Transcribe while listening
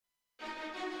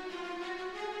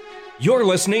You're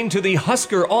listening to the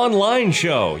HuskerOnline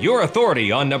Show, your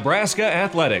authority on Nebraska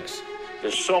athletics.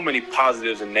 There's so many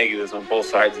positives and negatives on both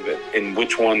sides of it, and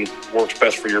which one works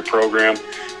best for your program.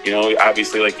 You know,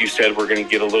 obviously, like you said, we're going to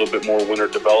get a little bit more winter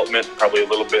development, probably a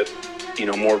little bit,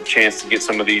 more chance to get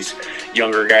some of these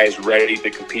younger guys ready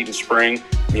to compete in spring.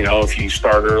 If you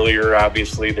start earlier,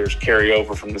 obviously there's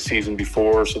carryover from the season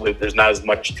before, so that there's not as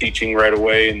much teaching right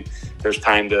away, and there's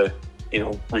time to,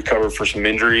 recover for some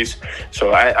injuries.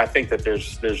 So I think that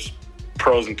there's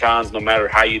pros and cons no matter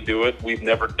how you do it. We've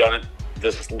never done it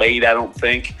this late, I don't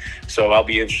think. So I'll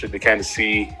be interested to kind of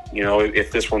see,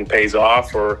 if this one pays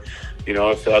off or,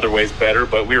 if the other way's better.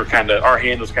 But our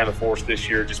hand was kind of forced this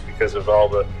year just because of all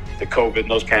the COVID and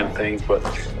those kind of things. But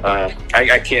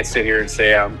I can't sit here and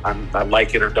say I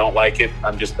like it or don't like it.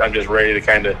 I'm just ready to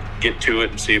kind of get to it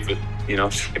and see if it,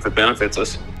 if it benefits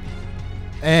us.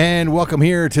 And welcome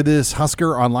here to this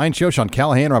HuskerOnline Show. Sean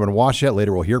Callahan, Robin Washett.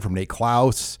 Later we'll hear from Nate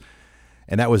Klaus.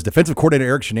 And that was defensive coordinator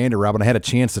Eric Shenander. Robin, I had a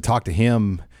chance to talk to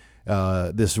him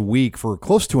this week for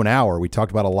close to an hour. We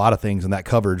talked about a lot of things, and that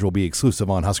coverage will be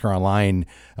exclusive on Husker Online.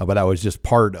 But that was just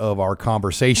part of our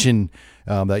conversation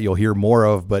that you'll hear more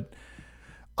of. But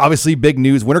obviously, big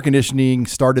news. Winter conditioning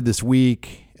started this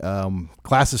week.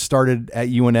 Classes started at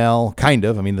UNL, kind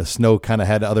of. I mean, the snow kind of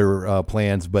had other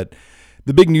plans, but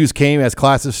the big news came as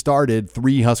classes started.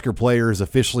 3 Husker players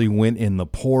officially went in the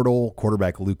portal.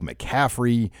 Quarterback Luke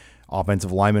McCaffrey,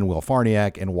 offensive lineman Will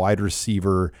Farniak, and wide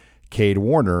receiver Cade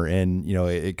Warner. And,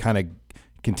 it kind of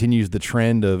continues the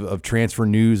trend of transfer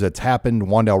news that's happened.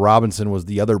 Wan'Dale Robinson was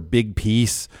the other big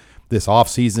piece this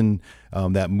offseason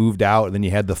that moved out. And then you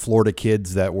had the Florida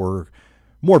kids that were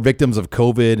more victims of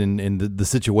COVID and the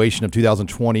situation of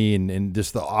 2020 and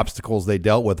just the obstacles they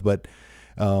dealt with. But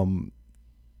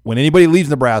when anybody leaves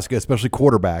Nebraska, especially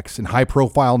quarterbacks and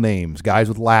high-profile names, guys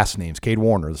with last names, Cade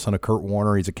Warner, the son of Kurt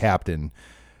Warner, he's a captain.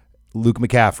 Luke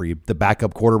McCaffrey, the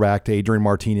backup quarterback to Adrian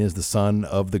Martinez, the son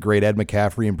of the great Ed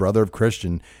McCaffrey and brother of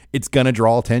Christian, it's going to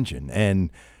draw attention.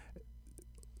 And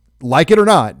like it or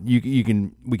not, we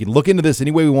can look into this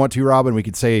any way we want to, Robin. We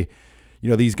could say,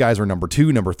 these guys are number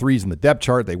 2, number 3s in the depth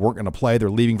chart. They weren't going to play. They're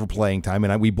leaving for playing time,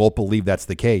 and we both believe that's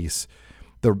the case.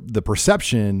 The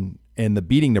perception and the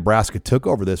beating Nebraska took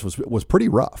over this was pretty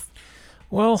rough.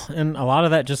 Well, and a lot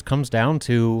of that just comes down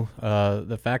to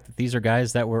the fact that these are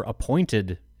guys that were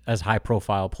appointed as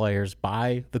high-profile players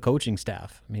by the coaching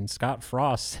staff. I mean, Scott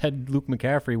Frost said Luke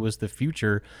McCaffrey was the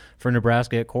future for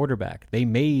Nebraska at quarterback. They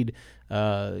made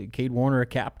Cade Warner a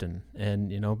captain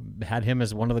and, had him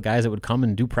as one of the guys that would come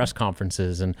and do press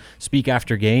conferences and speak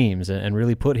after games and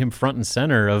really put him front and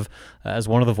center as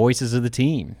one of the voices of the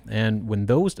team. And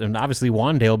and obviously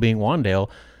Wan'Dale being Wan'Dale,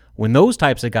 when those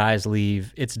types of guys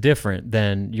leave, it's different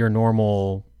than your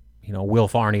normal Will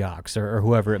Farniak or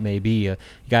whoever it may be,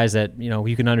 guys that,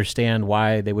 you can understand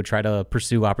why they would try to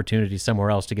pursue opportunities somewhere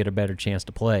else to get a better chance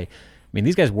to play. I mean,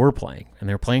 these guys were playing, and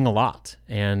they're playing a lot,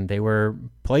 and they were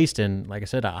placed in, like I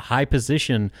said, a high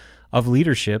position of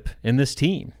leadership in this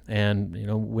team. And,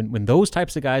 when those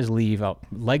types of guys leave,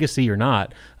 legacy or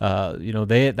not,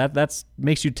 that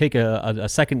makes you take a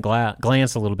second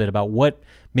glance a little bit about what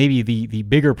maybe the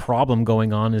bigger problem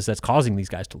going on is that's causing these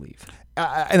guys to leave.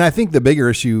 And I think the bigger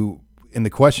issue in the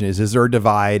question is there a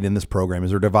divide in this program?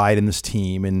 Is there a divide in this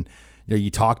team? And, you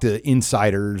talk to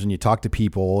insiders and you talk to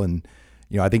people and,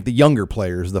 I think the younger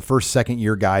players, the first,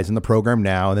 second-year guys in the program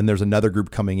now, and then there's another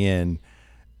group coming in.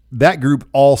 That group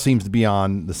all seems to be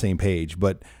on the same page.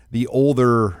 But the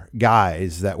older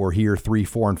guys that were here 3,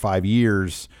 4, and 5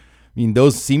 years,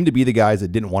 those seem to be the guys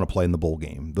that didn't want to play in the bowl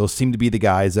game. Those seem to be the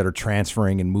guys that are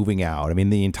transferring and moving out.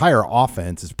 The entire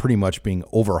offense is pretty much being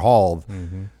overhauled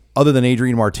other than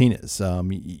Adrian Martinez.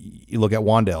 You look at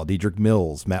Wan'Dale, Dedrick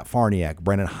Mills, Matt Farniak,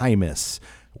 Brennan Hymas,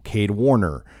 Cade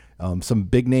Warner, some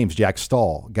big names, Jack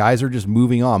Stahl. Guys are just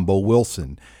moving on, Bo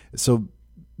Wilson. So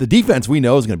the defense we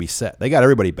know is going to be set. They got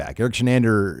everybody back. Eric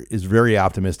Shenander is very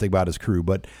optimistic about his crew,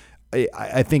 but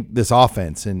I think this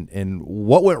offense and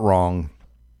what went wrong,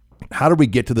 how did we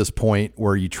get to this point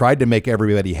where you tried to make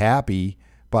everybody happy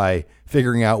by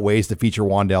figuring out ways to feature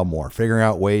Wan'Dale more, figuring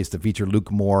out ways to feature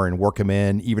Luke more and work him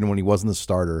in even when he wasn't the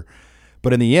starter.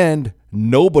 But in the end,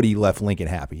 nobody left Lincoln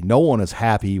happy. No one is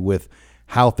happy with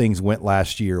how things went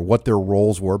last year, what their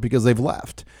roles were, because they've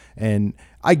left. And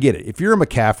I get it. If you're a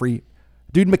McCaffrey,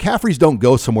 dude, McCaffreys don't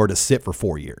go somewhere to sit for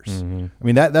 4 years.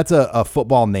 That's a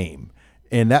football name.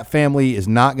 And that family is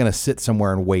not going to sit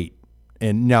somewhere and wait.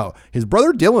 And now his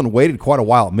brother Dylan waited quite a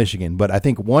while at Michigan, but I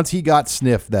think once he got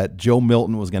sniffed that Joe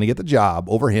Milton was going to get the job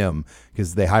over him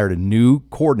because they hired a new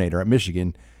coordinator at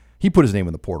Michigan, he put his name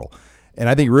in the portal. And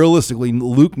I think realistically,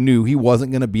 Luke knew he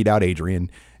wasn't going to beat out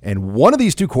Adrian. And one of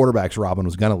these two quarterbacks, Robin,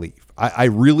 was going to leave. I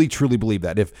really, truly believe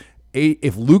that.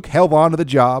 If Luke held on to the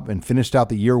job and finished out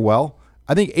the year well,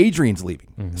 I think Adrian's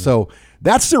leaving. Mm-hmm. So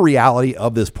that's the reality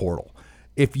of this portal.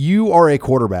 If you are a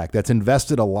quarterback that's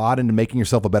invested a lot into making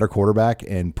yourself a better quarterback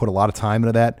and put a lot of time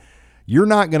into that, you're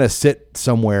not going to sit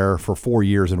somewhere for 4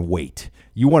 years and wait.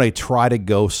 You want to try to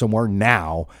go somewhere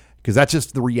now, because that's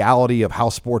just the reality of how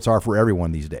sports are for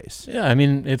everyone these days. Yeah, I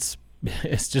mean, it's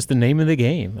just the name of the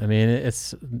game. I mean,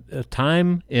 it's a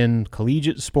time in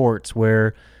collegiate sports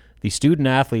where the student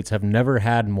athletes have never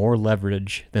had more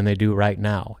leverage than they do right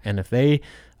now. And if they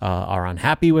are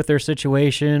unhappy with their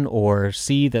situation or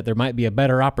see that there might be a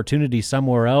better opportunity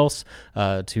somewhere else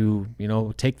to,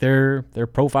 take their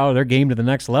profile or their game to the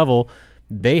next level,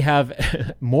 they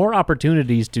have more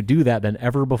opportunities to do that than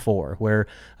ever before, where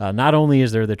not only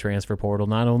is there the transfer portal,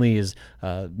 not only is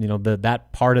that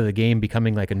part of the game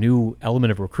becoming like a new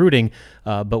element of recruiting,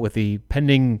 but with the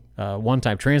pending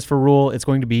one-time transfer rule, it's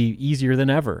going to be easier than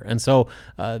ever. And so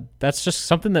that's just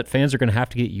something that fans are going to have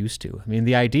to get used to. I mean,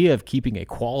 the idea of keeping a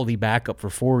quality backup for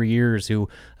 4 years who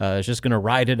is just going to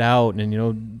ride it out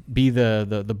and be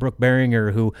the Brooke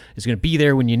Behringer who is going to be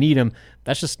there when you need him,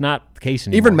 that's just not the case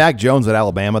anymore. Even Mac Jones at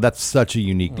Alabama, that's such a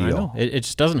unique deal. I know. It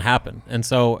just doesn't happen. And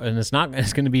so, it's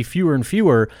going to be fewer and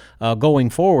fewer going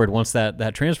forward once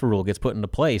that transfer rule gets put into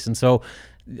place. And so,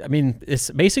 I mean, it's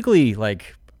basically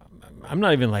like, I'm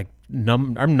not even like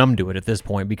I'm numb to it at this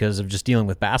point because of just dealing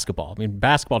with basketball. I mean,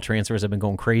 basketball transfers have been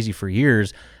going crazy for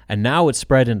years, and now it's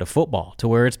spread into football to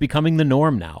where it's becoming the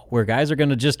norm now, where guys are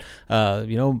going to just,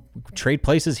 trade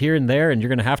places here and there, and you're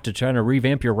going to have to try to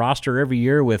revamp your roster every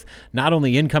year with not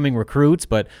only incoming recruits,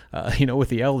 but, with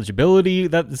the eligibility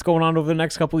that's going on over the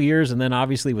next couple of years, and then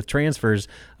obviously with transfers,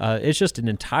 it's just an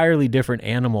entirely different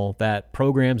animal that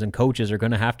programs and coaches are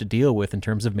going to have to deal with in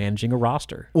terms of managing a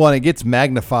roster. Well, and it gets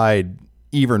magnified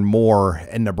even more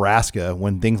in Nebraska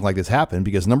when things like this happen,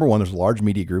 because number one, there's a large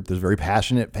media group, there's a very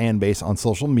passionate fan base on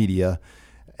social media,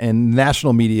 and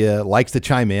national media likes to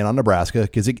chime in on Nebraska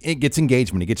because it gets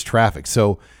engagement, it gets traffic.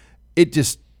 So it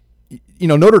just,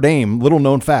 Notre Dame, little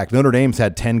known fact, Notre Dame's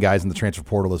had 10 guys in the transfer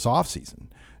portal this offseason.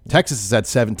 Texas has had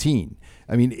 17.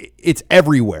 I mean, it's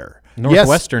everywhere.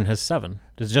 Northwestern has 7.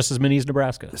 It's just as many as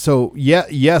Nebraska. So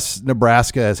yes,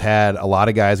 Nebraska has had a lot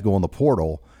of guys go in the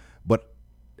portal, but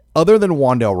other than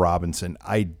Wan'Dale Robinson,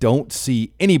 I don't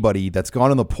see anybody that's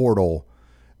gone in the portal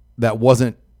that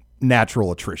wasn't natural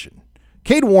attrition.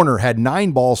 Cade Warner had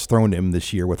 9 balls thrown to him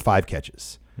this year with 5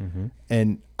 catches. Mm-hmm.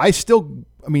 And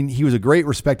he was a great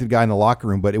respected guy in the locker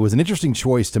room, but it was an interesting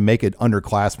choice to make an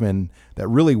underclassman that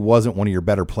really wasn't one of your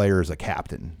better players a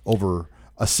captain over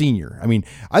a senior. I mean,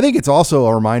 I think it's also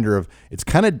a reminder of it's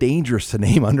kind of dangerous to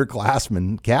name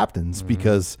underclassmen captains, mm-hmm.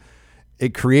 because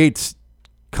it creates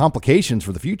complications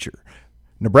for the future.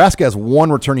 Nebraska has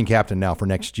one returning captain now for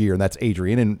next year, and that's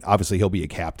Adrian, and obviously he'll be a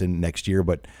captain next year,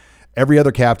 but every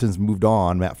other captain's moved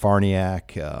on. Matt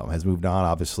Farniak has moved on,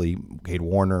 obviously. Cade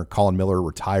Warner, Colin Miller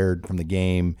retired from the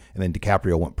game, and then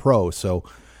DiCaprio went pro. So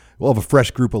we'll have a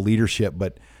fresh group of leadership,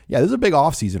 but yeah, this is a big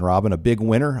offseason, Robin, a big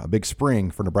winter, a big spring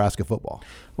for Nebraska football.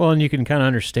 Well, and you can kind of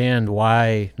understand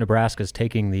why Nebraska's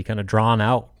taking the kind of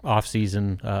drawn-out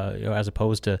offseason as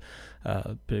opposed to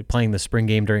playing the spring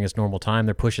game during its normal time.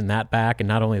 They're pushing that back, and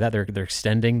not only that, they're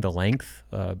extending the length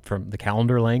from the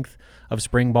calendar length of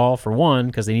spring ball, for one,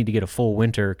 because they need to get a full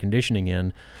winter conditioning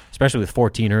in, especially with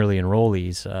 14 early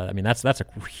enrollees. That's a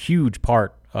huge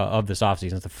part of this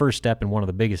offseason. It's the first step and one of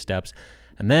the biggest steps.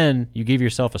 And then you give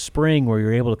yourself a spring where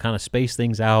you're able to kind of space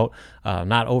things out,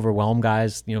 not overwhelm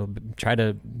guys, try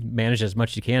to manage as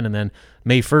much as you can. And then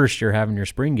May 1st, you're having your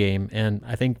spring game. And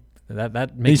I think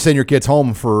that makes... You send your kids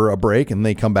home for a break and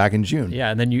they come back in June.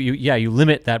 Yeah, and then you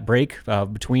limit that break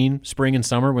between spring and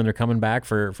summer when they're coming back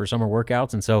for summer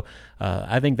workouts. And so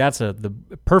I think that's the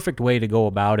perfect way to go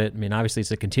about it. I mean, obviously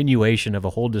it's a continuation of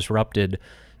a whole disrupted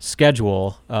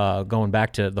schedule going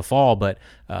back to the fall, but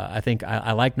I think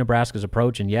I like Nebraska's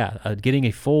approach, and getting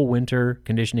a full winter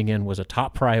conditioning in was a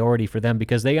top priority for them,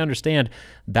 because they understand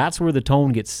that's where the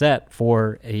tone gets set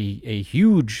for a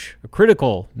huge,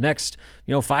 critical next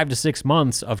 5 to 6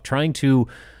 months of trying to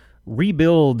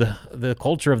rebuild the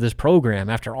culture of this program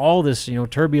after all this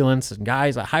turbulence and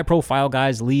guys, high profile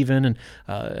guys leaving,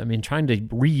 and trying to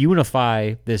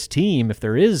reunify this team, if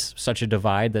there is such a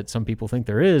divide that some people think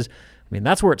there is.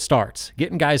 That's where it starts,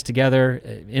 getting guys together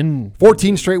in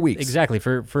 14 straight weeks. Exactly,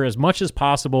 for as much as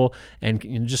possible, and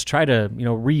just try to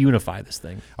reunify this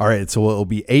thing. All right, so it'll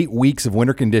be 8 weeks of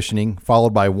winter conditioning,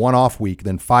 followed by 1 off week,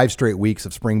 then 5 straight weeks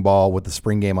of spring ball with the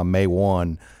spring game on May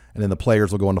 1. and then the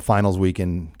players will go into finals week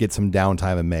and get some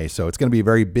downtime in May. So it's going to be a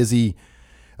very busy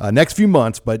next few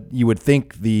months, but you would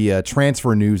think the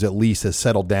transfer news at least has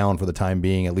settled down for the time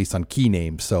being, at least on key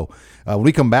names. So when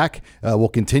we come back, we'll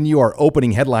continue our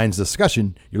opening headlines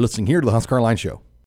discussion. You're listening here to the HuskerOnline Show.